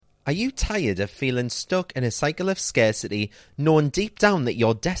Are you tired of feeling stuck in a cycle of scarcity, knowing deep down that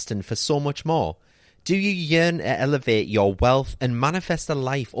you're destined for so much more? Do you yearn to elevate your wealth and manifest a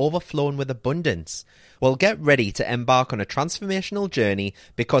life overflowing with abundance? Well, get ready to embark on a transformational journey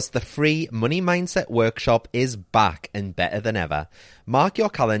because the free Money Mindset Workshop is back and better than ever. Mark your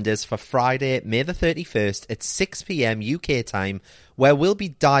calendars for Friday, May the 31st at 6 p.m. UK time, where we'll be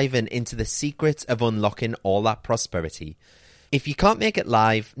diving into the secrets of unlocking all that prosperity. If you can't make it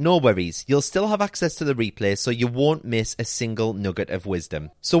live, no worries. You'll still have access to the replay, so you won't miss a single nugget of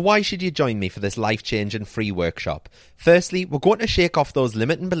wisdom. So why should you join me for this life-changing free workshop? Firstly, we're going to shake off those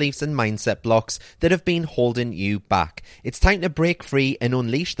limiting beliefs and mindset blocks that have been holding you back. It's time to break free and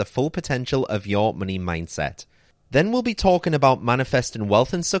unleash the full potential of your money mindset. Then we'll be talking about manifesting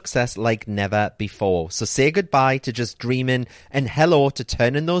wealth and success like never before. So say goodbye to just dreaming and hello to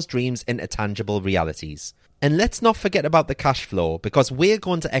turning those dreams into tangible realities. And let's not forget about the cash flow, because we're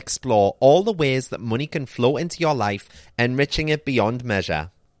going to explore all the ways that money can flow into your life, enriching it beyond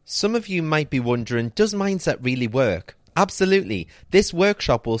measure. Some of you might be wondering, does mindset really work? Absolutely. This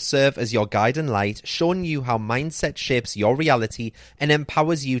workshop will serve as your guiding light, showing you how mindset shapes your reality and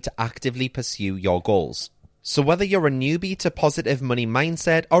empowers you to actively pursue your goals. So whether you're a newbie to positive money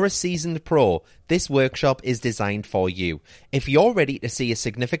mindset or a seasoned pro, this workshop is designed for you. If you're ready to see a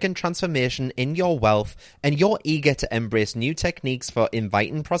significant transformation in your wealth and you're eager to embrace new techniques for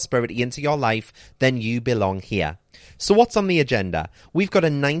inviting prosperity into your life, then you belong here. So what's on the agenda? We've got a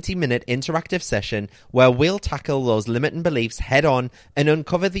 90-minute interactive session where we'll tackle those limiting beliefs head on and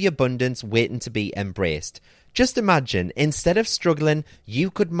uncover the abundance waiting to be embraced. Just imagine, instead of struggling,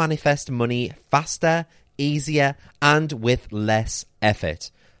 you could manifest money faster, easier, and with less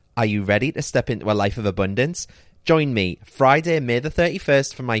effort. Are you ready to step into a life of abundance? Join me Friday, May the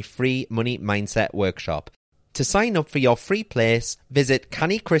 31st for my free Money Mindset Workshop. To sign up for your free place, visit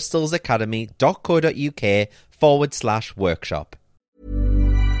cannycrystalsacademy.co.uk/workshop.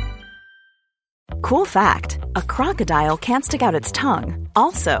 Cool fact, a crocodile can't stick out its tongue.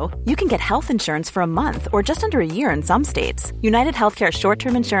 Also, you can get health insurance for a month or just under a year in some states. United Healthcare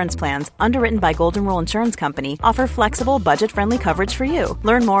short-term insurance plans, underwritten by Golden Rule Insurance Company, offer flexible, budget-friendly coverage for you.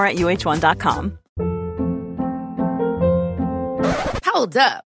 Learn more at uh1.com. Hold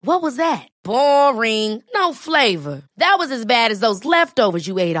up. What was that? Boring. No flavor. That was as bad as those leftovers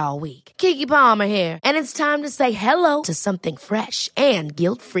you ate all week. Keke Palmer here. And it's time to say hello to something fresh and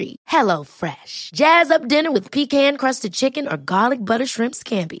guilt-free. Hello Fresh. Jazz up dinner with pecan-crusted chicken or garlic butter shrimp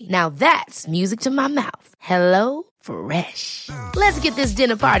scampi. Now that's music to my mouth. Hello Fresh. Let's get this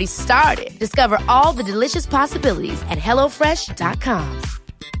dinner party started. Discover all the delicious possibilities at hellofresh.com.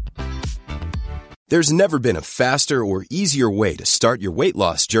 There's never been a faster or easier way to start your weight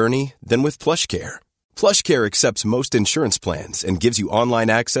loss journey than with PlushCare. PlushCare accepts most insurance plans and gives you online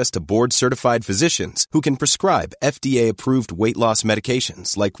access to board-certified physicians who can prescribe FDA-approved weight loss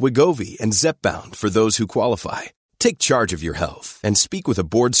medications like Wegovy and Zepbound for those who qualify. Take charge of your health and speak with a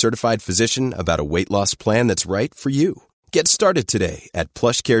board-certified physician about a weight loss plan that's right for you. Get started today at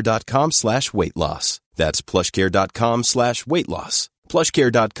plushcare.com/weight loss. That's plushcare.com/weight loss.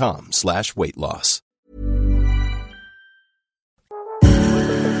 plushcare.com/weight loss.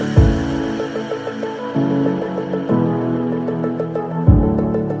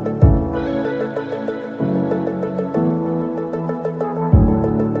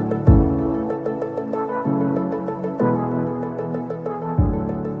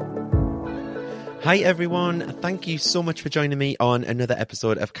 Hi everyone, thank you so much for joining me on another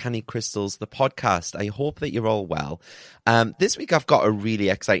episode of Canny Crystals, the podcast. I hope that you're all well. This week I've got a really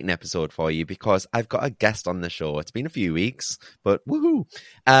exciting episode for you because I've got a guest on the show. It's been a few weeks, but woohoo!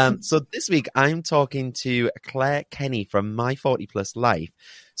 So this week I'm talking to Claire Kenny from My 40 Plus Life.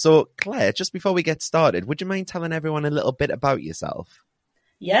 So Claire, just before we get started, would you mind telling everyone a little bit about yourself?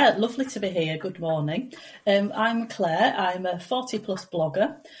 Yeah, lovely to be here. Good morning. I'm Claire. I'm a 40 plus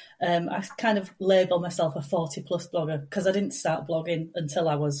blogger. I kind of label myself a 40 plus blogger because I didn't start blogging until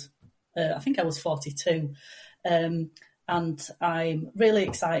I was 42. And I'm really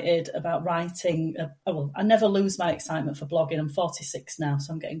excited about writing. I never lose my excitement for blogging. I'm 46 now,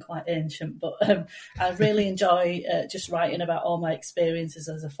 so I'm getting quite ancient, but I really enjoy just writing about all my experiences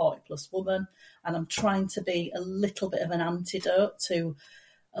as a 40 plus woman. And I'm trying to be a little bit of an antidote to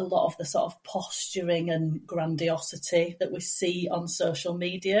a lot of the sort of posturing and grandiosity that we see on social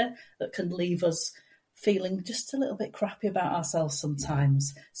media that can leave us feeling just a little bit crappy about ourselves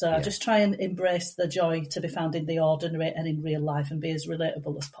sometimes. So I just try and embrace the joy to be found in the ordinary and in real life and be as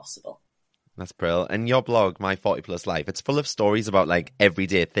relatable as possible. That's brilliant. And your blog, My 40 Plus Life, it's full of stories about like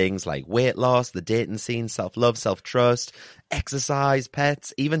everyday things like weight loss, the dating scene, self-love, self-trust, exercise,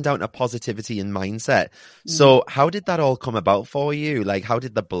 pets, even down to positivity and mindset. So how did that all come about for you? Like, how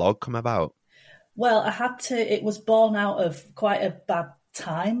did the blog come about? Well, it was born out of quite a bad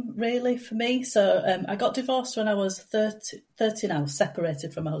time, really, for me. So I got divorced when I was 30 I was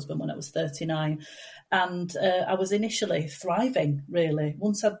separated from my husband when I was 39. And I was initially thriving, really.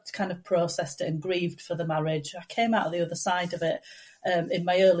 Once I'd kind of processed it and grieved for the marriage, I came out of the other side of it in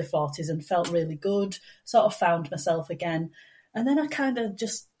my early 40s and felt really good, sort of found myself again. And then I kind of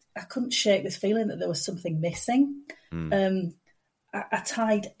I couldn't shake this feeling that there was something missing. I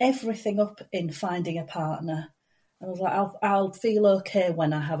tied everything up in finding a partner. I was like, I'll feel okay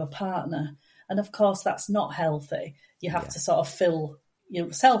when I have a partner. And of course, that's not healthy. You have to sort of fill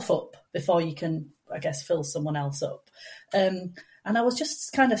yourself up before you can, I guess, fill someone else up. And I was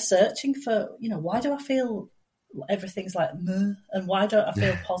just kind of searching for, why do I feel everything's like meh, and why don't I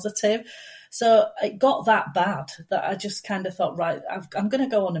feel positive? So it got that bad that I just kind of thought, right, I'm going to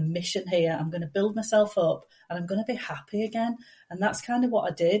go on a mission here. I'm going to build myself up and I'm going to be happy again. And that's kind of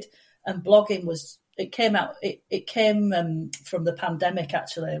what I did. And blogging it came from the pandemic,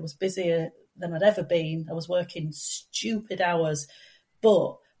 actually. I was busier than I'd ever been. I was working stupid hours,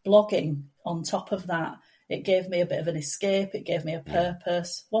 but blogging on top of that, it gave me a bit of an escape. It gave me a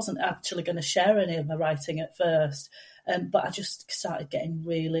purpose. Wasn't actually going to share any of my writing at first, but I just started getting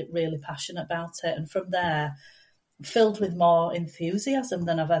really, really passionate about it. And from there, filled with more enthusiasm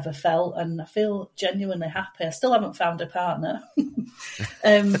than I've ever felt. And I feel genuinely happy. I still haven't found a partner.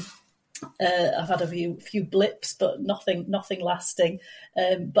 I've had a few blips, but nothing lasting.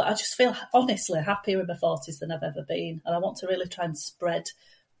 But I just feel honestly happier in my 40s than I've ever been. And I want to really try and spread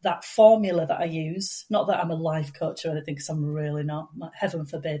that formula that I use. Not that I'm a life coach or anything, because I'm really not, heaven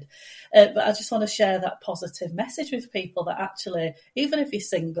forbid. But I just want to share that positive message with people that actually, even if you're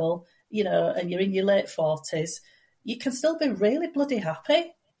single, and you're in your late 40s, you can still be really bloody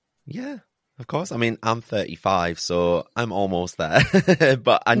happy. Yeah. Of course. I mean, I'm 35, so I'm almost there.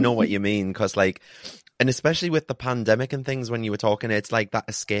 But I know what you mean, because and especially with the pandemic and things, when you were talking, it's like that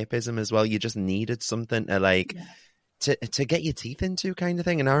escapism as well. You just needed something to to get your teeth into, kind of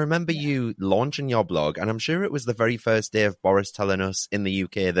thing. And I remember you launching your blog, and I'm sure it was the very first day of Boris telling us in the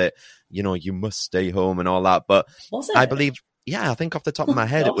UK that, you must stay home and all that. But was it? I believe... Yeah, I think off the top of my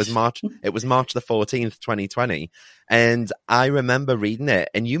head, it was March the 14th, 2020. And I remember reading it,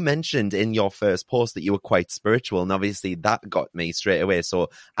 and you mentioned in your first post that you were quite spiritual. And obviously that got me straight away. So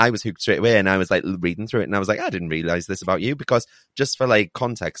I was hooked straight away, and I was reading through it, and I was like, I didn't realize this about you, because just for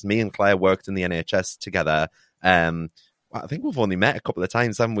context, me and Claire worked in the NHS together. I think we've only met a couple of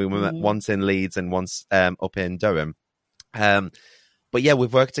times, haven't we? We met once in Leeds and once up in Durham. But yeah,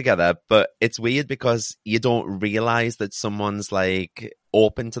 we've worked together, but it's weird because you don't realize that someone's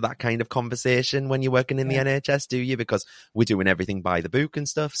open to that kind of conversation when you're working in the NHS, do you? Because we're doing everything by the book and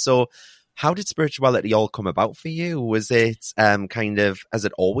stuff. So how did spirituality all come about for you? Was it has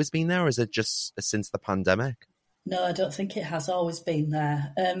it always been there, or is it just since the pandemic? No, I don't think it has always been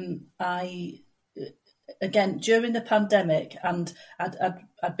there. Again, during the pandemic, and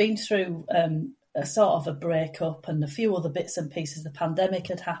I'd been through a sort of a breakup and a few other bits and pieces. The pandemic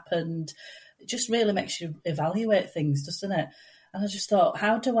had happened. It just really makes you evaluate things, doesn't it? And I just thought,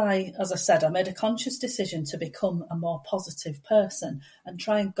 how do I, as I said, I made a conscious decision to become a more positive person and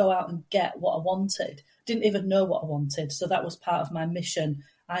try and go out and get what I wanted. Didn't even know what I wanted. So that was part of my mission.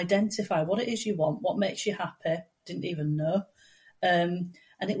 Identify what it is you want, what makes you happy. Didn't even know. And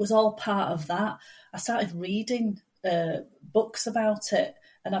it was all part of that. I started reading books about it,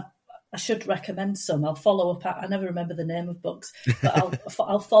 and I should recommend some. I'll follow up. I never remember the name of books, but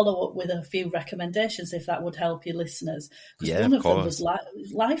I'll follow up with a few recommendations if that would help your listeners. Because one of them was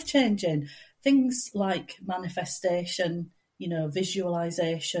life-changing. Things like manifestation,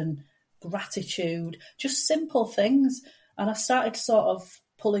 visualization, gratitude, just simple things. And I started sort of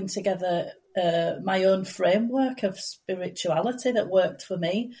pulling together my own framework of spirituality that worked for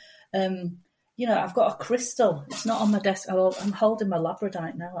me. I've got a crystal. It's not on my desk. I'm holding my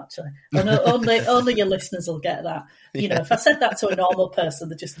labradorite now, actually. I know only your listeners will get that. If I said that to a normal person,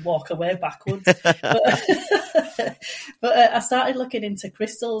 they'd just walk away backwards. But I started looking into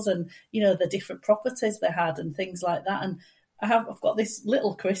crystals and, the different properties they had and things like that. And I've got this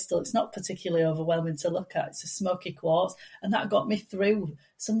little crystal. It's not particularly overwhelming to look at. It's a smoky quartz. And that got me through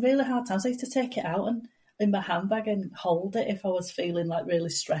some really hard times. I used to take it out and in my handbag and hold it if I was feeling really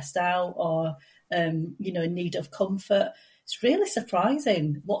stressed out or, in need of comfort. It's really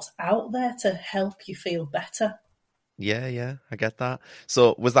surprising what's out there to help you feel better. Yeah, I get that.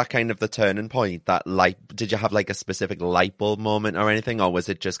 So was that kind of the turning point, that light? Did you have like a specific light bulb moment or anything, or was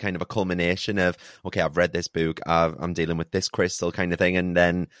it just kind of a culmination of, okay, I've read this book, I'm dealing with this crystal kind of thing, and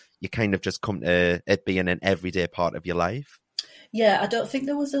then you kind of just come to it being an everyday part of your life? Yeah, I don't think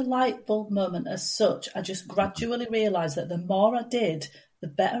there was a light bulb moment as such. I just gradually realised that the more I did, the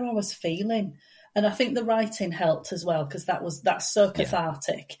better I was feeling. And I think the writing helped as well, because that's so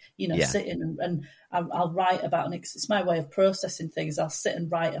cathartic, sitting and I'll write about it's my way of processing things. I'll sit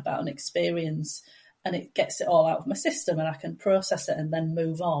and write about an experience and it gets it all out of my system and I can process it and then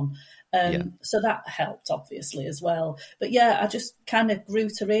move on. So that helped obviously as well. But yeah, I just kind of grew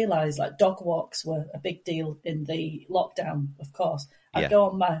to realise like dog walks were a big deal in the lockdown, of course. I'd go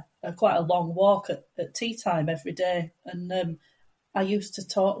on quite a long walk at tea time every day, and I used to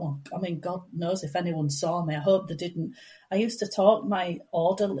talk, well, I mean, God knows if anyone saw me. I hope they didn't. I used to talk my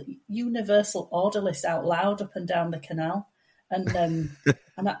universal order list out loud up and down the canal. And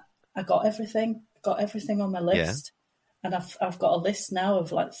and I got everything on my list. Yeah. And I've got a list now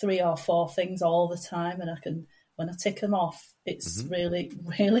of like 3 or 4 things all the time. And when I tick them off, it's really,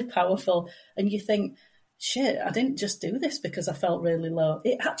 really powerful. And you think, shit, I didn't just do this because I felt really low.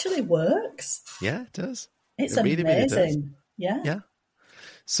 It actually works. Yeah, it does. It's really, amazing. Really does. Yeah.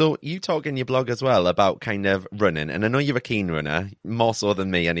 So you talk in your blog as well about kind of running, and I know you're a keen runner, more so than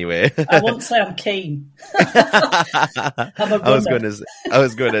me anyway. I won't say I'm keen. I'm a runner. I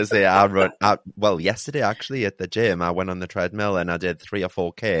was going to say I run. Well, yesterday actually at the gym, I went on the treadmill and I did 3 or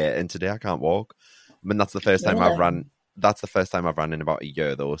 4K, and today I can't walk. I mean, that's the first time I've run. That's the first time I've run in about a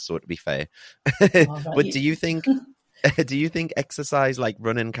year, though. So to be fair, but do you think exercise like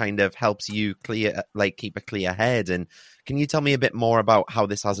running kind of helps you keep a clear head? And can you tell me a bit more about how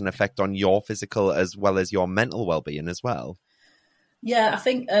this has an effect on your physical as well as your mental well-being as well? Yeah, I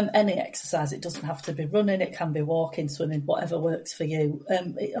think any exercise, it doesn't have to be running, it can be walking, swimming, whatever works for you.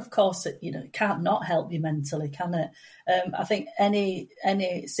 Of course, it can't not help you mentally, can it? I think any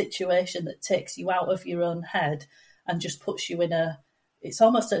situation that takes you out of your own head and just puts you in it's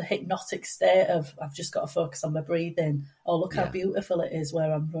almost a hypnotic state of, I've just got to focus on my breathing, or look how beautiful it is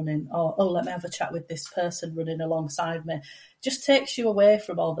where I'm running, or let me have a chat with this person running alongside me. Just takes you away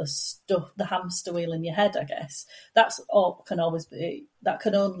from all the stuff, the hamster wheel in your head, I guess. That can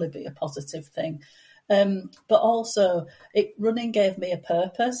only be a positive thing. But also, running gave me a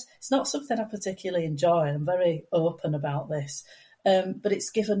purpose. It's not something I particularly enjoy. I'm very open about this. But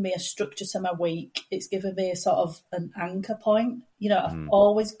it's given me a structure to my week. It's given me a sort of an anchor point. I've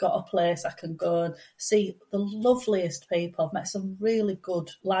always got a place I can go and see the loveliest people. I've met some really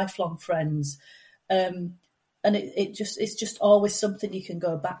good lifelong friends. And it's just always something you can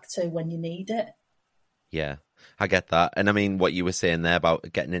go back to when you need it. Yeah, I get that. And I mean, what you were saying there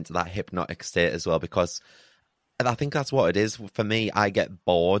about getting into that hypnotic state as well, because I think that's what it is. For me, I get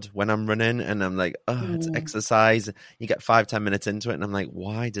bored when I'm running and I'm like, it's exercise. You get 5-10 minutes into it and I'm like,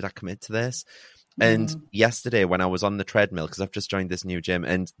 why did I commit to this? And yesterday when I was on the treadmill, because I've just joined this new gym,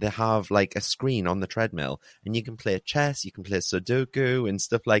 and they have like a screen on the treadmill and you can play chess, you can play Sudoku and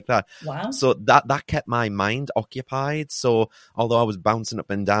stuff like that. Wow. So that kept my mind occupied. So although I was bouncing up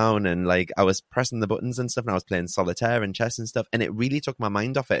and down and like I was pressing the buttons and stuff, and I was playing solitaire and chess and stuff, and it really took my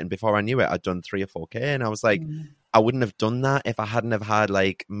mind off it. And before I knew it, I'd done 3 or 4K, and I was like, I wouldn't have done that if I hadn't have had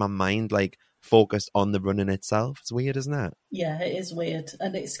like my mind like focused on the running itself. It's weird, isn't it? Yeah, it is weird,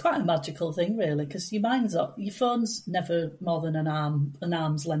 and it's quite a magical thing, really, because your phone's never more than an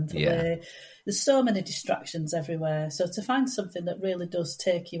arm's length away. There's so many distractions everywhere. So to find something that really does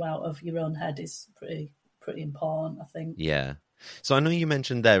take you out of your own head is pretty important, I think. Yeah. So I know you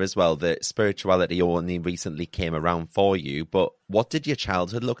mentioned there as well that spirituality only recently came around for you, but what did your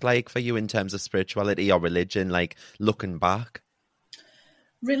childhood look like for you in terms of spirituality or religion, like looking back?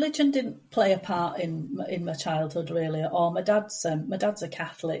 Religion didn't play a part in my childhood, really. Or my dad's a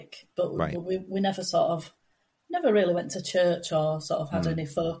Catholic, but we never really went to church or sort of had any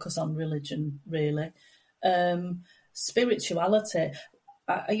focus on religion, really. Spirituality,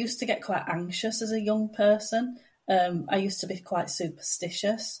 I used to get quite anxious as a young person. I used to be quite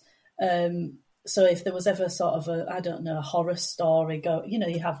superstitious. So if there was ever sort of a horror story,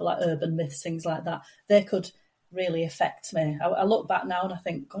 you have like urban myths, things like that, they could really affect me. I look back now and I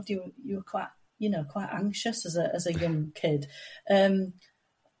think, God, you were quite anxious as a young kid. But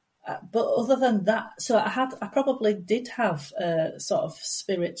other than that, so I probably did have sort of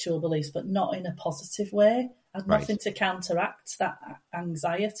spiritual beliefs, but not in a positive way. I had nothing to counteract that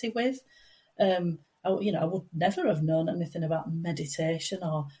anxiety with. I would never have known anything about meditation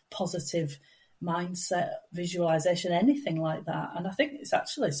or positive mindset, visualization, anything like that. And I think it's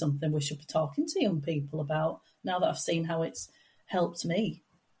actually something we should be talking to young people about now that I've seen how it's helped me.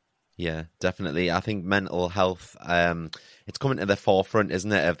 Yeah, definitely. I think mental health, it's coming to the forefront,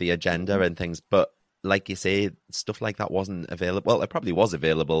 isn't it, of the agenda and things. But like you say, stuff like that wasn't available. Well, it probably was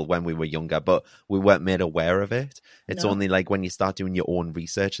available when we were younger, but we weren't made aware of it. It's only like when you start doing your own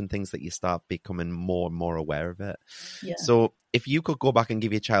research and things that you start becoming more and more aware of it. Yeah. So if you could go back and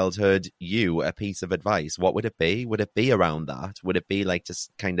give your childhood you a piece of advice, what would it be? Would it be around that? Would it be like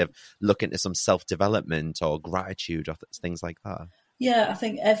just kind of look into some self-development or gratitude or things like that? Yeah, I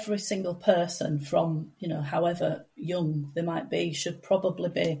think every single person from, however young they might be, should probably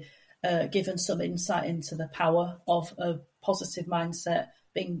be given some insight into the power of a positive mindset,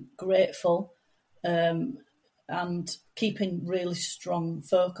 being grateful, and keeping really strong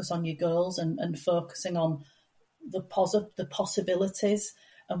focus on your goals and focusing on the possibilities.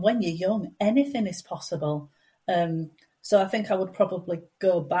 And when you're young, anything is possible. So I think I would probably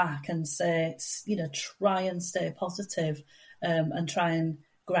go back and say, try and stay positive, and try and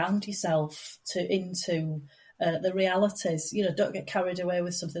ground yourself into the realities. Don't get carried away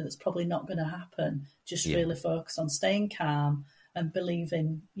with something that's probably not going to happen. Just really focus on staying calm and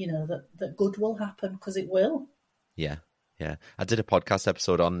believing, that good will happen, because it will. Yeah. I did a podcast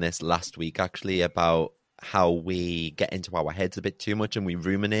episode on this last week, actually, about how we get into our heads a bit too much and we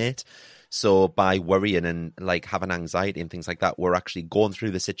ruminate. So by worrying and like having anxiety and things like that, we're actually going through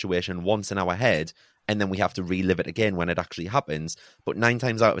the situation once in our head, and then we have to relive it again when it actually happens. But 9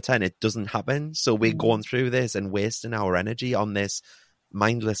 times out of 10, it doesn't happen. So we're going through this and wasting our energy on this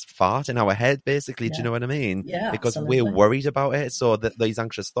mindless fart in our head, basically. Do you know what I mean? Yeah, because absolutely. we're worried about it. So that these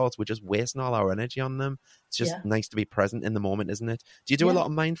anxious thoughts, we're just wasting all our energy on them. It's just nice to be present in the moment, isn't it? Do you do a lot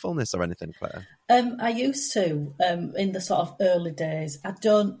of mindfulness or anything, Claire? I used to in the sort of early days. I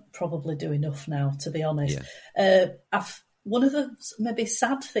don't probably do enough now, to be honest. One of the maybe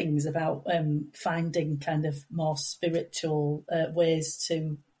sad things about finding kind of more spiritual ways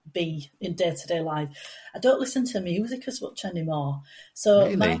to be in day-to-day life, I don't listen to music as much anymore. So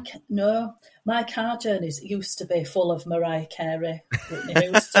really? my car journeys used to be full of Mariah Carey, Whitney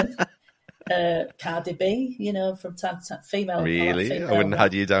Houston, Cardi B, from time to time, female. Really? I wouldn't have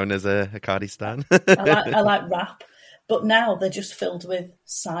had you down as a Cardi stan. I like rap, but now they're just filled with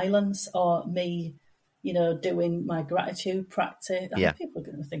silence or me, doing my gratitude practice. People are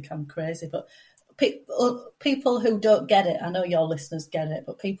going to think I'm crazy, but people who don't get it, I know your listeners get it,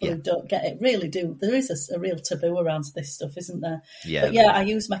 but people who don't get it really do. There is a real taboo around this stuff, isn't there? Yeah. But I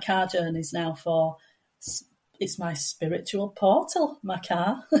use my car journeys now it's my spiritual portal, my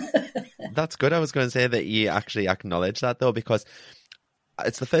car. That's good. I was going to say that you actually acknowledge that, though, because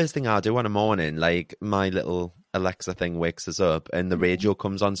it's the first thing I do on a morning. Like, my little Alexa thing wakes us up and the radio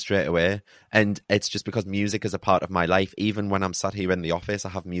comes on straight away. And it's just because music is a part of my life. Even when I'm sat here in the office, I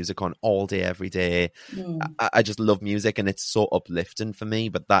have music on all day, every day. I just love music, and it's so uplifting for me.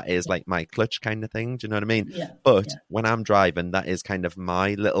 But that is like my clutch kind of thing. Do you know what I mean? Yeah. But when I'm driving, that is kind of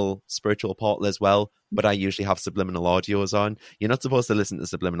my little spiritual portal as well. But I usually have subliminal audios on. You're not supposed to listen to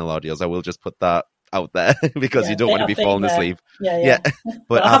subliminal audios. I will just put that out there because you don't want to be falling asleep. Yeah.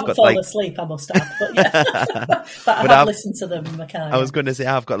 But I haven't fallen asleep, I must add. But I have listened to them in my car. I was going to say,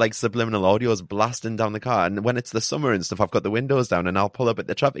 I've got like subliminal audios blasting down the car, and when it's the summer and stuff, I've got the windows down, and I'll pull up at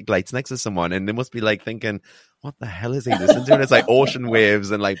the traffic lights next to someone, and they must be like thinking, what the hell is he listening to? And it's like ocean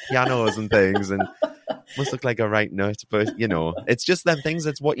waves and like pianos and things, and must look like a right nut. But it's just them things.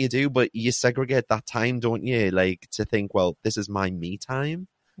 It's what you do, but you segregate that time, don't you? Like, to think, well, this is my me time.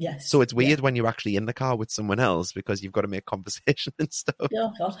 Yes. So it's weird when you're actually in the car with someone else, because you've got to make conversation and stuff.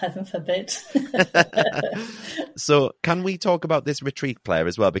 Oh, God, heaven forbid. So can we talk about this retreat, Claire,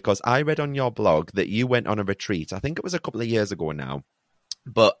 as well? Because I read on your blog that you went on a retreat. I think it was a couple of years ago now.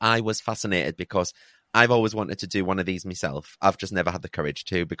 But I was fascinated because I've always wanted to do one of these myself. I've just never had the courage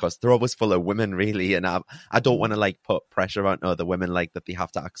to, because they're always full of women, really. And I don't want to like put pressure on other women, like that they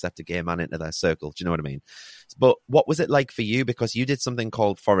have to accept a gay man into their circle. Do you know what I mean? But what was it like for you? Because you did something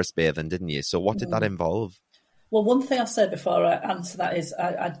called forest bathing, didn't you? So what did that involve? Well, one thing I'll say before I answer that is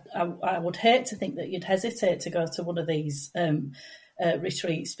I would hate to think that you'd hesitate to go to one of these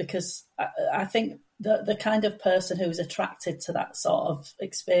retreats, because I think the kind of person who's attracted to that sort of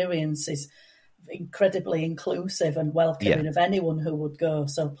experience is incredibly inclusive and welcoming of anyone who would go.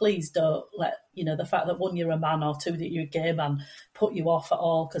 So please don't let the fact that, one, you're a man, or two, that you're a gay man, put you off at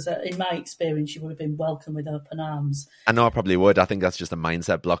all, because in my experience you would have been welcomed with open arms. I know I probably would. I think that's just a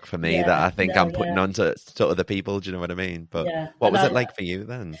mindset block for me that I think I'm putting on to other people. Do you know what I mean? But what was it like for you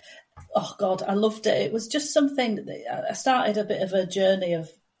then? Oh God, I loved it. It was just something that I started a bit of a journey of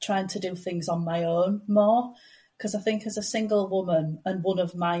trying to do things on my own more. Because I think as a single woman and one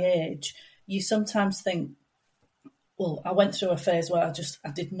of my age, you sometimes think, well, I went through a phase where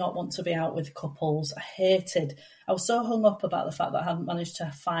I did not want to be out with couples. I was so hung up about the fact that I hadn't managed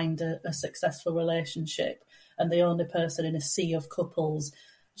to find a successful relationship and the only person in a sea of couples.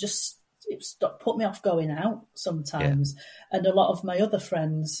 It put me off going out sometimes. Yeah. And a lot of my other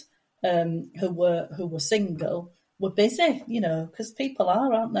friends who were single were busy, because people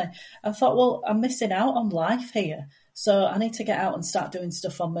are, aren't they? I thought, well, I'm missing out on life here. So I need to get out and start doing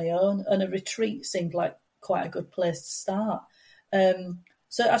stuff on my own. And a retreat seemed like quite a good place to start.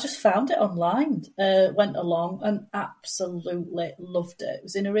 So I just found it online, went along and absolutely loved it. It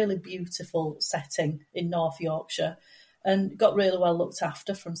was in a really beautiful setting in North Yorkshire and got really well looked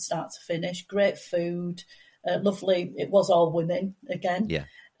after from start to finish. Great food, lovely. It was all women again. Yeah.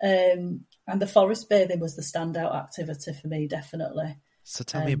 And the forest bathing was the standout activity for me, definitely. So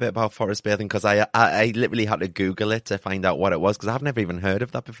tell me a bit about forest bathing, because I literally had to Google it to find out what it was, because I've never even heard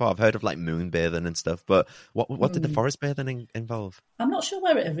of that before. I've heard of like moon bathing and stuff, but what did the forest bathing involve? I'm not sure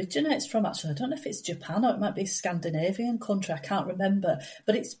where it originates from, actually. I don't know if it's Japan or it might be a Scandinavian country. I can't remember.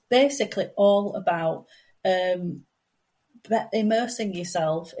 But it's basically all about immersing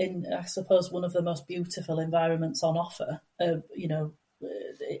yourself in, I suppose, one of the most beautiful environments on offer.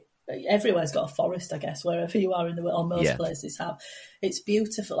 Everywhere's got a forest, I guess, wherever you are in the world, or most places have. It's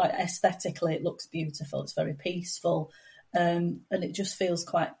beautiful, like aesthetically, it looks beautiful. It's very peaceful, and it just feels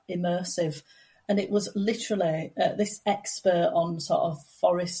quite immersive. And it was literally this expert on sort of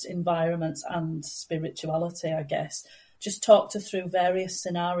forest environments and spirituality, I guess, just talked us through various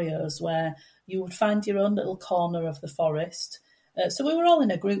scenarios where you would find your own little corner of the forest. So we were all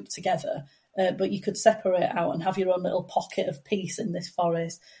in a group together, but you could separate out and have your own little pocket of peace in this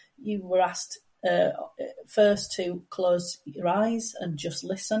forest. You were asked first to close your eyes and just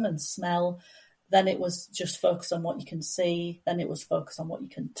listen and smell. Then it was just focus on what you can see. Then it was focus on what you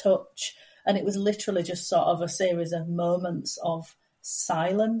can touch. And it was literally just sort of a series of moments of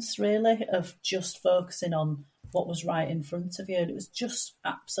silence, really, of just focusing on what was right in front of you. And it was just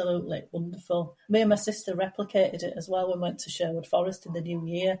absolutely wonderful. Me and my sister replicated it as well when we went to Sherwood Forest in the new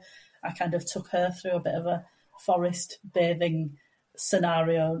year. I kind of took her through a bit of a forest bathing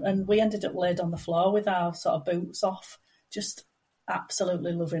scenario, and we ended up laid on the floor with our sort of boots off, just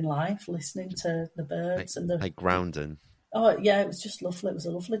absolutely loving life, listening to the birds and the grounding. Oh yeah, it was just lovely. It was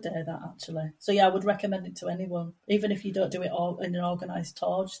a lovely day, that, actually. So yeah, I would recommend it to anyone, even if you don't do it all in an organised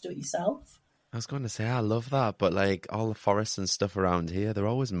tour. Just do it yourself. I was going to say, I love that, but like all the forests and stuff around here, they're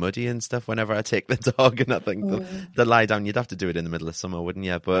always muddy and stuff whenever I take the dog, and I think the lie down, you'd have to do it in the middle of summer, wouldn't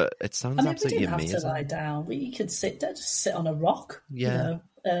you? But it sounds absolutely amazing. We didn't have to lie down. You could sit there, just sit on a rock. Yeah.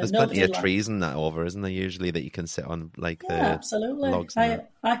 There's plenty of trees and that over, isn't there, usually, that you can sit on, like the absolutely. logs. I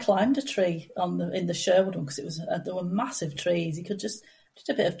climbed a tree in the Sherwood one because there were massive trees. You could just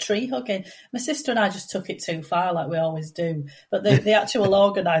a bit of tree hugging. My sister and I just took it too far, like we always do. But the actual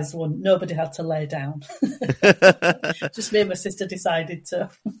organised one, nobody had to lay down. Just me and my sister decided to.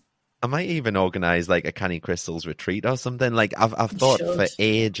 I might even organise like a Canny Crystals retreat or something. Like I've thought for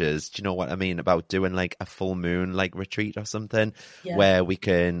ages, do you know what I mean, about doing like a full moon like retreat or something where we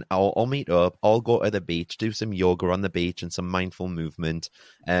can all meet up, all go to the beach, do some yoga on the beach and some mindful movement,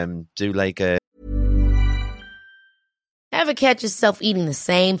 do like a. Ever catch yourself eating the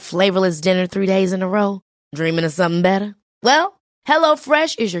same flavorless dinner 3 days in a row? Dreaming of something better? Well,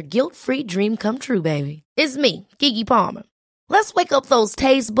 HelloFresh is your guilt-free dream come true, baby. It's me, Keke Palmer. Let's wake up those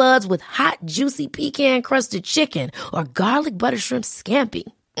taste buds with hot, juicy pecan-crusted chicken or garlic butter shrimp scampi.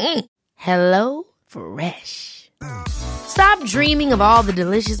 Hello Fresh. Stop dreaming of all the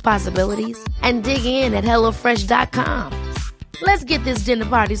delicious possibilities and dig in at HelloFresh.com. Let's get this dinner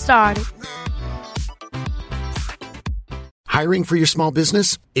party started. Hiring for your small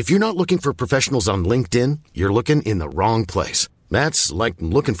business? If you're not looking for professionals on LinkedIn, you're looking in the wrong place. That's like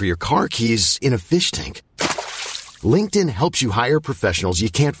looking for your car keys in a fish tank. LinkedIn helps you hire professionals you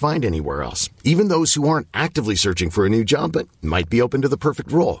can't find anywhere else, even those who aren't actively searching for a new job but might be open to the perfect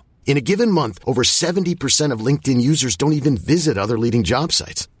role. In a given month, over 70% of LinkedIn users don't even visit other leading job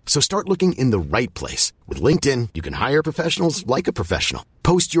sites. So start looking in the right place. With LinkedIn, you can hire professionals like a professional.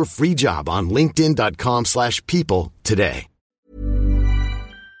 Post your free job on linkedin.com/people today.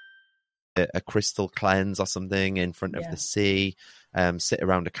 A crystal cleanse or something in front of the sea, sit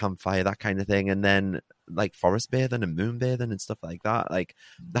around a campfire, that kind of thing, and then like forest bathing and moon bathing and stuff like that. Like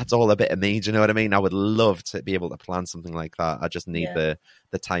that's all a bit of me, do you know what I mean? I would love to be able to plan something like that. I just need the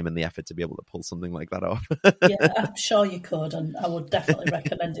time and the effort to be able to pull something like that off. Yeah, I'm sure you could, and I would definitely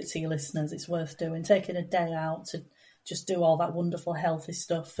recommend it to your listeners. It's worth doing, taking a day out to just do all that wonderful healthy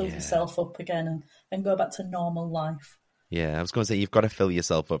stuff, fill yourself up again and go back to normal life. Yeah, I was going to say, you've got to fill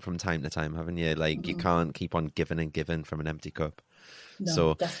yourself up from time to time, haven't you? Like, you can't keep on giving and giving from an empty cup.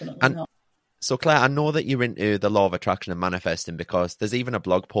 No, definitely not. So, Claire, I know that you're into the law of attraction and manifesting because there's even a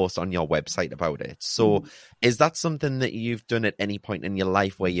blog post on your website about it. So is that something that you've done at any point in your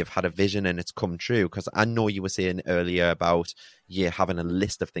life where you've had a vision and it's come true? Because I know you were saying earlier about you having a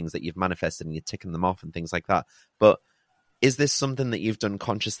list of things that you've manifested and you're ticking them off and things like that. But is this something that you've done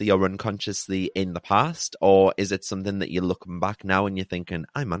consciously or unconsciously in the past? Or is it something that you're looking back now and you're thinking,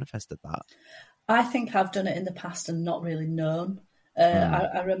 I manifested that? I think I've done it in the past and not really known.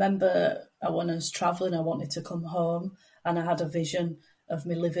 I remember when I was travelling, I wanted to come home and I had a vision of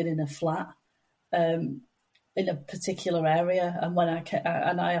me living in a flat in a particular area. And when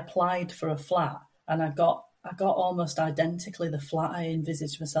I applied for a flat and I got almost identically the flat I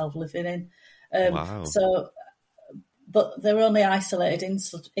envisaged myself living in. Wow. But they're only isolated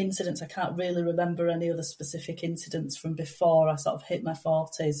incidents. I can't really remember any other specific incidents from before I sort of hit my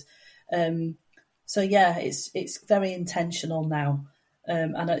 40s. So yeah, it's very intentional now,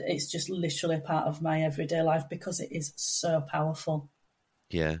 and it's just literally part of my everyday life because it is so powerful.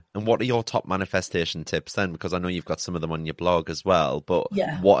 Yeah, and what are your top manifestation tips then? Because I know you've got some of them on your blog as well. But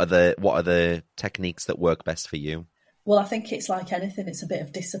what are the techniques that work best for you? Well, I think it's like anything; it's a bit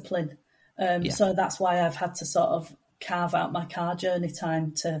of discipline. So that's why I've had to sort of carve out my car journey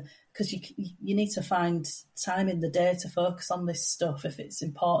time because you need to find time in the day to focus on this stuff if it's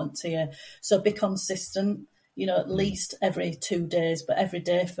important to you. So be consistent, at least every 2 days, but every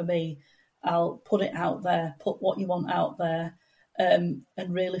day for me, I'll put it out there, put what you want out there, and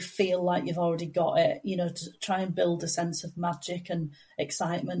really feel like you've already got it, to try and build a sense of magic and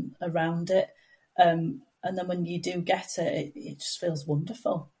excitement around it. And then when you do get it, it just feels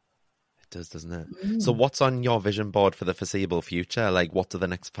wonderful. Does, doesn't it? So what's on your vision board for the foreseeable future? Like, what do the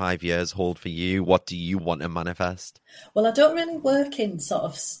next 5 years hold for you? What do you want to manifest? Well, I don't really work in sort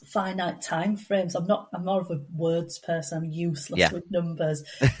of finite time frames. I'm more of a words person. I'm useless with numbers.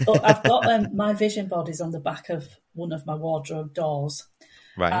 But I've got my vision board is on the back of one of my wardrobe doors.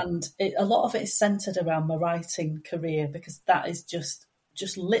 Right. And a lot of it is centred around my writing career because that is just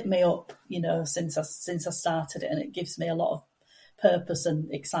lit me up, since I started it, and it gives me a lot of purpose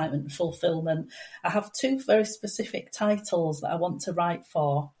and excitement and fulfillment. I have 2 very specific titles that I want to write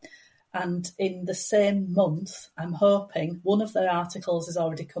for, and in the same month I'm hoping one of their articles has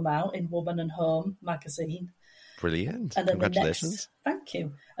already come out in Woman and Home magazine. Brilliant. And then Congratulations. Thank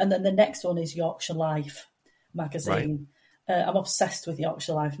you. And then the next one is Yorkshire Life magazine. Right. I'm obsessed with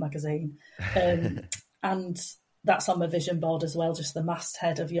Yorkshire Life magazine. And that's on my vision board as well, just the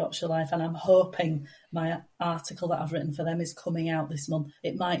masthead of Yorkshire Life. And I'm hoping my article that I've written for them is coming out this month.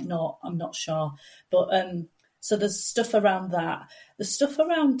 It might not, I'm not sure. But so there's stuff around that. There's stuff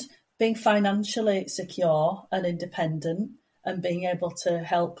around being financially secure and independent and being able to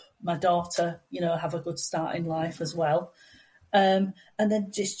help my daughter, have a good start in life as well. And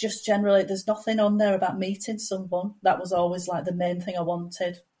then just generally, there's nothing on there about meeting someone. That was always like the main thing I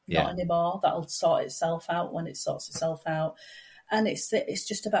wanted. Not anymore. That'll sort itself out when it sorts itself out. And it's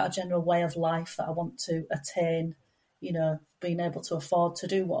just about a general way of life that I want to attain, being able to afford to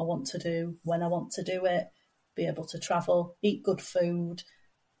do what I want to do, when I want to do it, be able to travel, eat good food,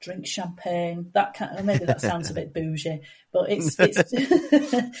 drink champagne. Maybe that sounds a bit bougie, but it's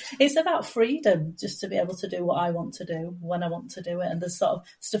it's about freedom, just to be able to do what I want to do, when I want to do it. And there's sort of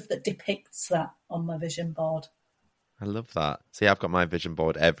stuff that depicts that on my vision board. I love that. See, I've got my vision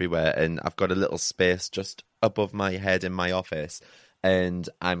board everywhere and I've got a little space just above my head in my office, and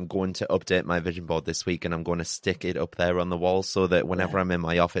I'm going to update my vision board this week and I'm going to stick it up there on the wall so that whenever I'm in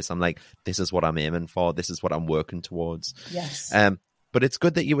my office, I'm like, this is what I'm aiming for. This is what I'm working towards. Yes. But it's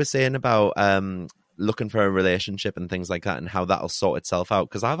good that you were saying about looking for a relationship and things like that and how that'll sort itself out.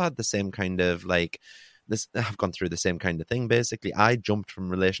 Because I've had the same kind of I've gone through the same kind of thing. Basically, I jumped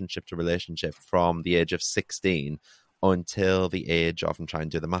from relationship to relationship from the age of 16 until the age of, I'm trying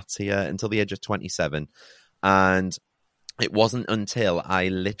to do the maths here, until the age of 27. And it wasn't until I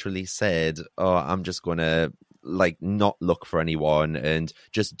literally said, I'm just going to not look for anyone and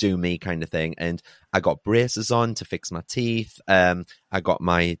just do me kind of thing. And I got braces on to fix my teeth. I got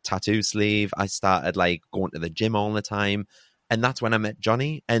my tattoo sleeve. I started going to the gym all the time. And that's when I met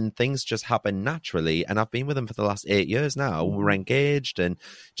Johnny, and things just happened naturally. And I've been with him for the last 8 years now. We're engaged, and do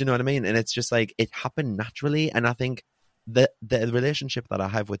you know what I mean? And it's just it happened naturally. And I think the relationship that I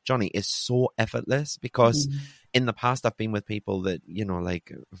have with Johnny is so effortless because in the past I've been with people that, you know,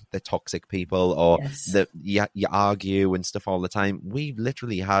 like they're toxic people or that you argue and stuff all the time. We've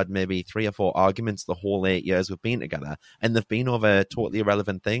literally had maybe 3 or 4 arguments the whole 8 years we've been together, and they've been over totally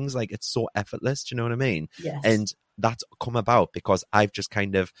irrelevant things. Like, it's so effortless. Do you know what I mean? Yes. And that's come about because I've just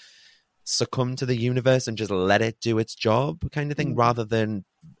kind of succumb to the universe and just let it do its job kind of thing, rather than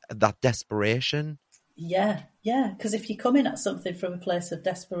that desperation. Yeah, because if you come in at something from a place of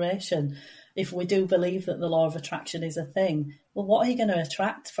desperation, if we do believe that the law of attraction is a thing, well, what are you going to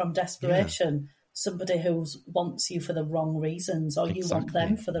attract from desperation? Somebody who wants you for the wrong reasons, or you want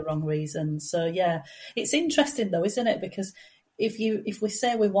them for the wrong reasons. So yeah, it's interesting though, isn't it? Because if we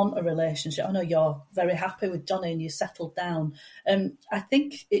say we want a relationship, I know you're very happy with Johnny and you settled down. I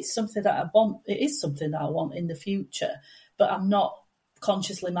think it's something that I want. It is something that I want in the future, but I'm not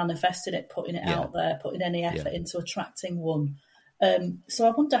consciously manifesting it, putting it out there, putting any effort into attracting one. So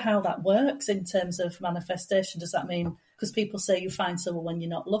I wonder how that works in terms of manifestation. Does that mean, because people say you find someone when you're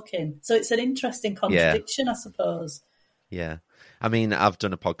not looking? So it's an interesting contradiction, I suppose. Yeah. I mean, I've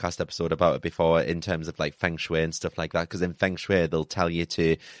done a podcast episode about it before in terms of like feng shui and stuff like that, because in feng shui, they'll tell you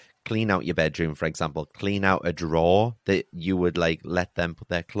to clean out your bedroom, for example, clean out a drawer that you would like let them put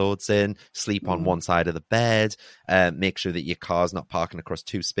their clothes in, sleep on one side of the bed, make sure that your car's not parking across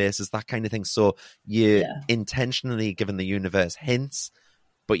 2 spaces, that kind of thing. So you're intentionally giving the universe hints,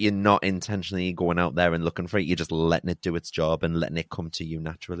 but you're not intentionally going out there and looking for it. You're just letting it do its job and letting it come to you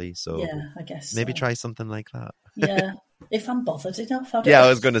naturally. So yeah, I guess maybe try something like that. Yeah. If I'm bothered enough, I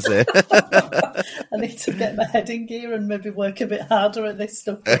was going to say. I need to get my head in gear and maybe work a bit harder at this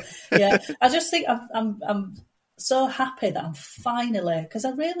stuff. But yeah, I just think I'm so happy that I'm finally, because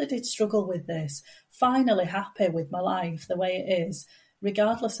I really did struggle with this, finally happy with my life the way it is,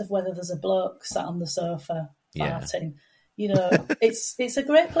 regardless of whether there's a bloke sat on the sofa farting. You know, it's a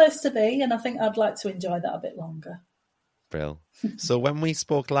great place to be, and I think I'd like to enjoy that a bit longer. Brill. So when we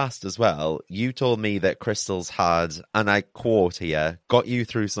spoke last as well, you told me that crystals had, and I quote here, got you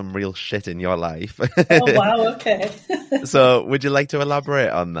through some real shit in your life. Oh, wow, okay. So would you like to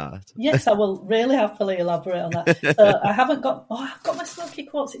elaborate on that? Yes, I will really happily elaborate on that. So I've got my smoky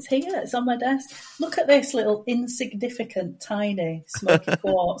quartz. It's here. It's on my desk. Look at this little insignificant, tiny smoky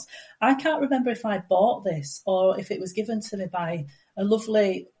quartz. I can't remember if I bought this or if it was given to me by a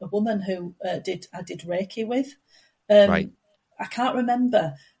woman who I did Reiki with. Right. I can't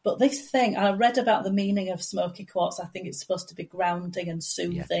remember, but this thing, I read about the meaning of smoky quartz. I think it's supposed to be grounding and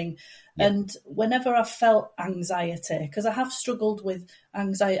soothing. Yeah. And whenever I've felt anxiety, because I have struggled with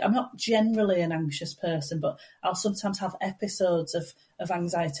anxiety, I'm not generally an anxious person, but I'll sometimes have episodes of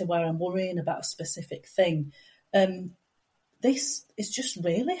anxiety where I'm worrying about a specific thing. This has just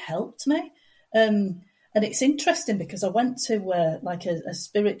really helped me. And it's interesting because I went to a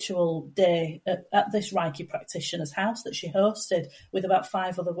spiritual day at this Reiki practitioner's house that she hosted with about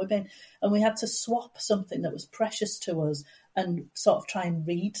 5 other women. And we had to swap something that was precious to us and sort of try and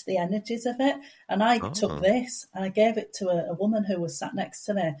read the energies of it. And I took this and I gave it to a woman who was sat next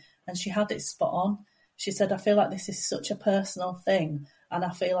to me, and she had it spot on. She said, I feel like this is such a personal thing, and I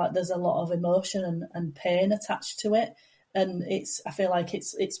feel like there's a lot of emotion and pain attached to it. And I feel like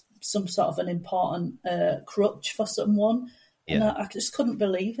it's some sort of an important crutch for someone. And I just couldn't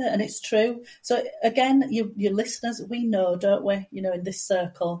believe it. And it's true. So again, your listeners, we know, don't we, you know, in this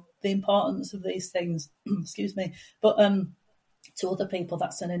circle, the importance of these things, excuse me. But to other people,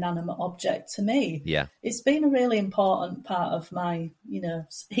 that's an inanimate object. To me, it's been a really important part of my, you know,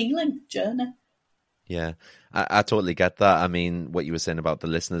 healing journey. Yeah, I totally get that. I mean, what you were saying about the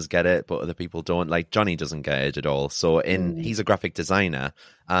listeners get it, but other people don't. Like, Johnny doesn't get it at all. So he's a graphic designer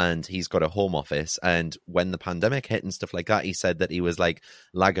and he's got a home office. And when the pandemic hit and stuff like that, he said that he was like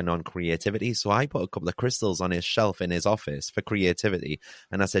lagging on creativity. So I put a couple of crystals on his shelf in his office for creativity.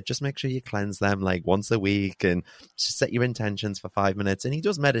 And I said, just make sure you cleanse them like once a week and just set your intentions for 5 minutes. And he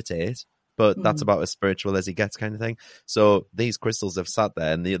does meditate, but that's about as spiritual as he gets, kind of thing. So these crystals have sat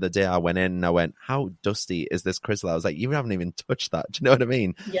there, and the other day I went in and I went, how dusty is this crystal? I was like, you haven't even touched that. Do you know what I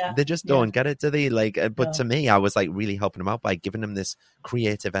mean? Yeah. They just don't get it, do they? Like, but to me, I was like really helping him out by giving him this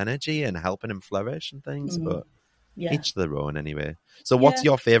creative energy and helping him flourish and things. But each their own anyway. So what's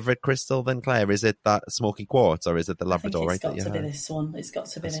your favourite crystal then, Claire? Is it that smoky quartz or is it the Labradorite? It's got to be this one. It's got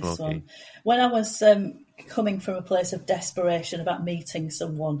to be this one. When I was coming from a place of desperation about meeting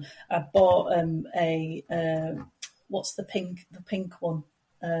someone, I bought what's the pink one?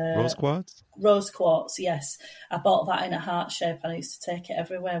 Rose quartz? Rose quartz, yes. I bought that in a heart shape and I used to take it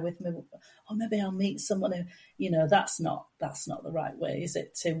everywhere with me. Or maybe I'll meet someone who, that's not the right way, is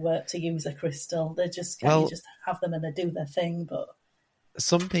it, to use a crystal? They just you just have them and they do their thing, but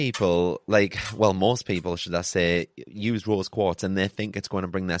some people, most people, should I say, use rose quartz and they think it's going to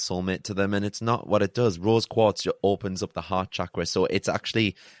bring their soulmate to them, and it's not what it does. Rose quartz just opens up the heart chakra, so it's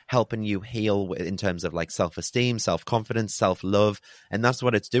actually helping you heal in terms of self-esteem, self-confidence, self-love, and that's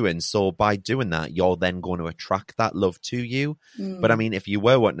what it's doing. So by doing that, you're then going to attract that love to you. But I mean, if you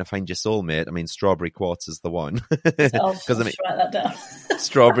were wanting to find your soulmate, strawberry quartz is the one. I'll write that down.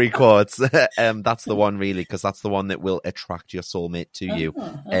 Strawberry quartz, that's the one, really, because that's the one that will attract your soulmate to you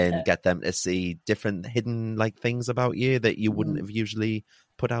and get them to see different hidden things about you that you wouldn't have usually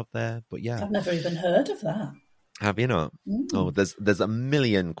put out there. But yeah, I've never even heard of that. Have you not? Oh, there's a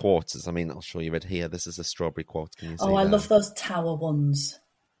million quartzes. I'll show you it here. This is a strawberry quartz. Can you see I that? love those tower ones.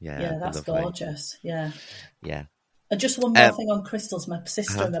 Yeah, that's lovely. Gorgeous. Yeah. And just one more thing on crystals. My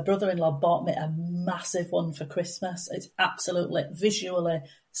sister and my brother-in-law bought me a massive one for Christmas. It's absolutely visually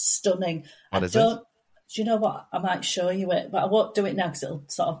stunning. What is it? Do you know what? I might show you it, but I won't do it now because it'll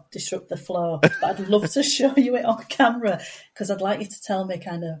sort of disrupt the flow. But I'd love to show you it on camera because I'd like you to tell me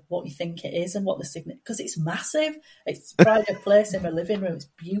kind of what you think it is and what the signature, because it's massive. It's pride of place in my living room. It's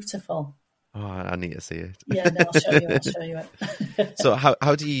beautiful. Oh, I need to see it. Yeah, no, I'll show you it. So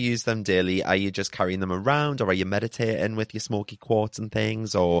how do you use them daily? Are you just carrying them around, or are you meditating with your smoky quartz and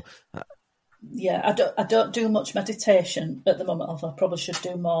things, or... Yeah, I don't do much meditation at the moment, although I probably should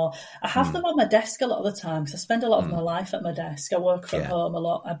do more. I have them on my desk a lot of the time because I spend a lot of my life at my desk. I work from home a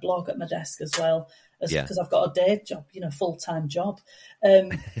lot. I blog at my desk as well because I've got a day job, full-time job.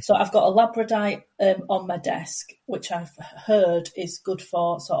 So I've got a labradorite on my desk, which I've heard is good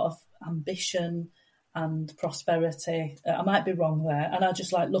for sort of ambition and prosperity. I might be wrong there, and I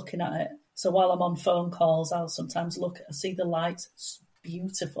just like looking at it. So while I'm on phone calls, I'll sometimes see the light. It's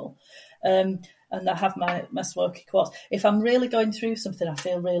beautiful. And I have my smoky quartz. If I'm really going through something, I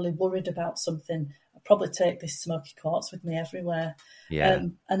feel really worried about something, I'll probably take this smoky quartz with me everywhere. Yeah.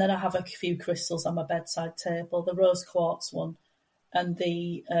 And then I have a few crystals on my bedside table, the rose quartz one, and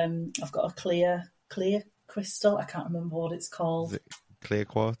the I've got a clear crystal. I can't remember what it's called. Is it clear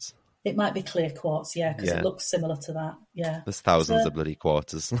quartz? It might be clear quartz, because it looks similar to that. Yeah. There's thousands of bloody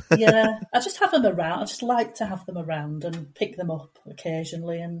quartzes. Yeah. I just have them around. I just like to have them around and pick them up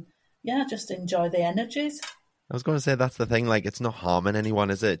occasionally and just enjoy the energies. I was going to say that's the thing, it's not harming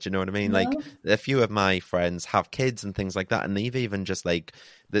anyone, is it? Do you know what I mean? No. A few of my friends have kids and things like that, and they've even just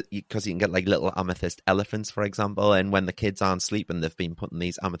because you can get little amethyst elephants, for example, and when the kids aren't sleeping, they've been putting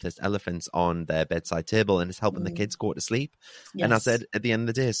these amethyst elephants on their bedside table, and it's helping the kids go to sleep. Yes. And I said, at the end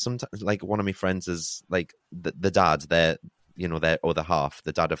of the day, sometimes, one of my friends is the dad, their other half,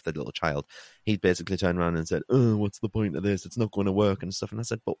 the dad of the little child, he basically turned around and said, "Oh, what's the point of this? It's not going to work," and stuff. And I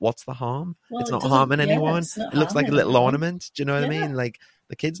said, "But what's the harm? Well, it's not harming anyone. It looks like a little ornament. Do you know what I mean?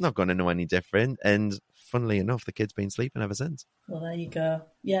 The kid's not going to know any different." And funnily enough, the kid's been sleeping ever since. Well, there you go.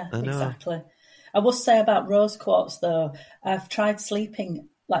 Yeah, exactly. I will say about rose quartz, though, I've tried sleeping,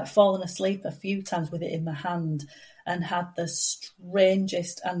 fallen asleep a few times with it in my hand and had the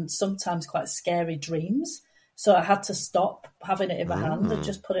strangest and sometimes quite scary dreams. So I had to stop having it in my hand and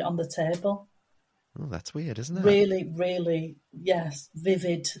just put it on the table. Oh, that's weird, isn't it? Really, really,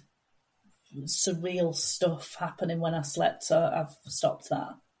 vivid, surreal stuff happening when I slept. So I've stopped that.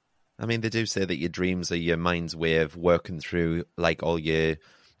 I mean, they do say that your dreams are your mind's way of working through all your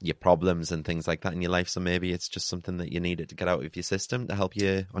problems and things like that in your life. So maybe it's just something that you needed to get out of your system to help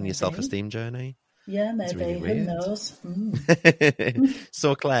you on your self-esteem journey. Yeah, maybe. Really who knows?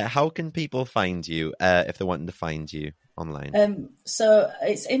 So, Claire, how can people find you if they're wanting to find you online? So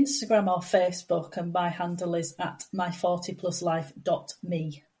it's Instagram or Facebook, and my handle is at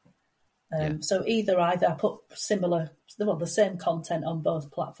my40pluslife.me. So either I put the same content on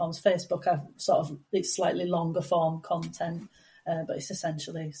both platforms. Facebook, it's slightly longer form content, but it's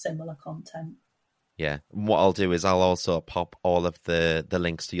essentially similar content. Yeah. And what I'll do is I'll also pop all of the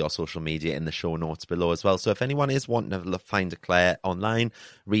links to your social media in the show notes below as well. So if anyone is wanting to find Claire online,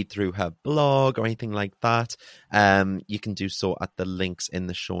 read through her blog or anything like that, you can do so at the links in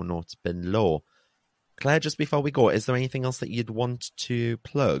the show notes below. Claire, just before we go, is there anything else that you'd want to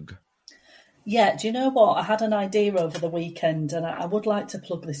plug? Yeah, do you know what? I had an idea over the weekend, and I would like to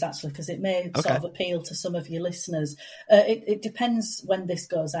plug this actually because it may sort of appeal to some of your listeners. It depends when this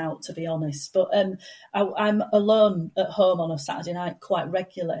goes out, to be honest. But I'm alone at home on a Saturday night quite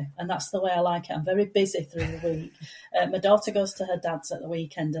regularly, and that's the way I like it. I'm very busy through the week. My daughter goes to her dad's at the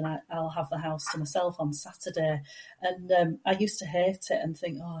weekend, and I'll have the house to myself on Saturday. And I used to hate it and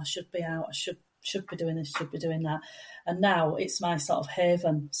think, oh, I should be out, I should be doing this, should be doing that. And now it's my sort of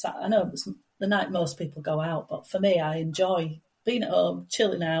haven. I know it's the night most people go out, but for me, I enjoy being at home,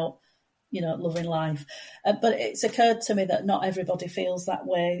 chilling out, loving life. But it's occurred to me that not everybody feels that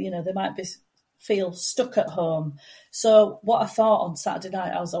way. They might feel stuck at home. So what I thought on Saturday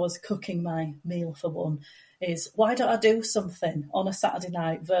night, as I was cooking my meal for one, is why don't I do something on a Saturday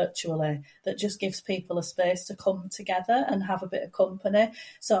night virtually that just gives people a space to come together and have a bit of company?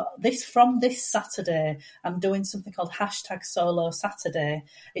 So from this Saturday, I'm doing something called #SoloSaturday.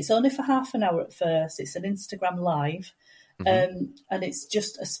 It's only for half an hour at first. It's an Instagram live. And it's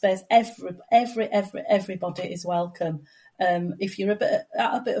just a space. Everybody is welcome. If you're at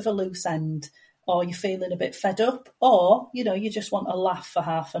a bit of a loose end, or you're feeling a bit fed up, or, you just want a laugh for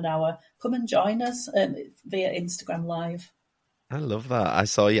half an hour, come and join us via Instagram Live. I love that. I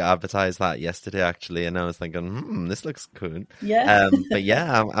saw you advertise that yesterday, actually, and I was thinking, this looks cool. Yeah. But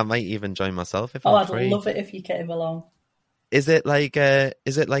yeah, I might even join myself if I'm free. I'd love it if you came along. Is it like a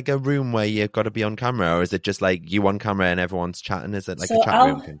room where you've got to be on camera, or is it just like you on camera and everyone's chatting? Is it like a chat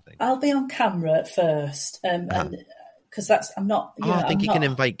room kind of thing? I'll be on camera at first, and because I'm not. I think you can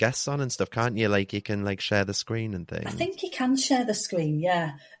invite guests on and stuff, can't you? Like you can share the screen and things. I think you can share the screen.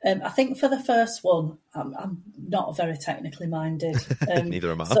 Yeah. I think for the first one, I'm not very technically minded.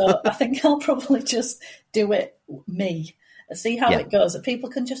 Neither am I. So I think I'll probably just do it me. See how it goes. People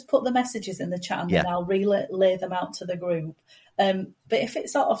can just put the messages in the chat, and then I'll relay them out to the group. But if it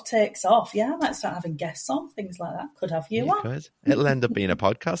sort of takes off, I might start having guests on, things like that. Could have you on. Could. It'll end up being a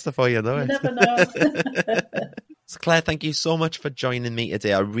podcaster for you, though. You never know. So Claire, thank you so much for joining me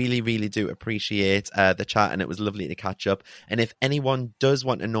today. I really, really do appreciate the chat, and it was lovely to catch up. And if anyone does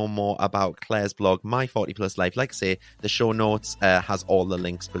want to know more about Claire's blog, My 40 Plus Life, like I say, the show notes has all the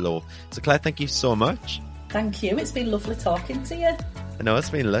links below. So Claire, thank you so much. Thank you. It's been lovely talking to you. I know, it's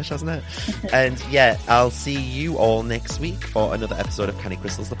been lush, hasn't it? And yeah, I'll see you all next week for another episode of Canny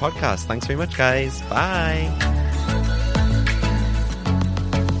Crystals, the podcast. Thanks very much, guys. Bye.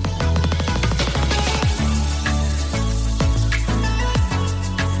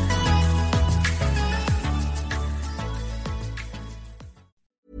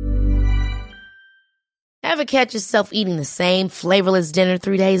 Ever catch yourself eating the same flavorless dinner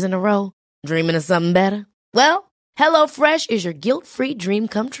 3 days in a row? Dreaming of something better? Well, HelloFresh is your guilt-free dream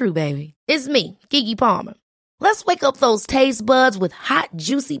come true, baby. It's me, Keke Palmer. Let's wake up those taste buds with hot,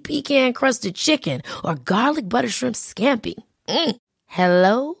 juicy pecan-crusted chicken or garlic butter shrimp scampi.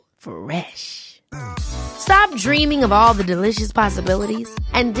 Hello Fresh. Stop dreaming of all the delicious possibilities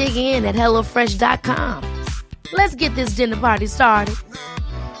and dig in at HelloFresh.com. Let's get this dinner party started.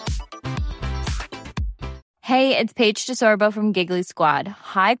 Hey, it's Paige DeSorbo from Giggly Squad.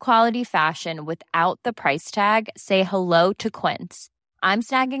 High quality fashion without the price tag. Say hello to Quince. I'm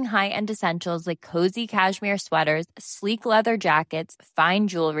snagging high-end essentials like cozy cashmere sweaters, sleek leather jackets, fine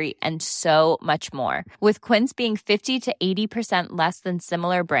jewelry, and so much more. With Quince being 50 to 80% less than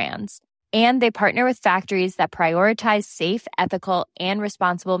similar brands. And they partner with factories that prioritize safe, ethical, and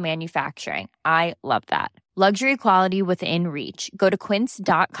responsible manufacturing. I love that. Luxury quality within reach. Go to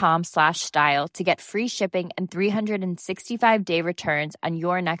quince.com/style to get free shipping and 365-day returns on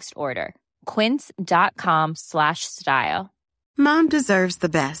your next order. Quince.com/style. Mom deserves the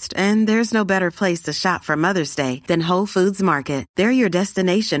best, and there's no better place to shop for Mother's Day than Whole Foods Market. They're your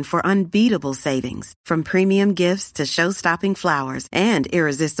destination for unbeatable savings, from premium gifts to show-stopping flowers and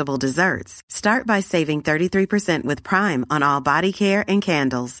irresistible desserts. Start by saving 33% with Prime on all body care and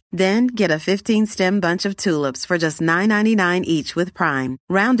candles. Then get a 15-stem bunch of tulips for just $9.99 each with Prime.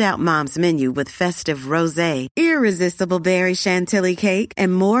 Round out Mom's menu with festive rosé, irresistible berry chantilly cake,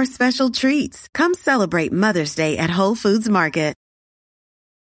 and more special treats. Come celebrate Mother's Day at Whole Foods Market.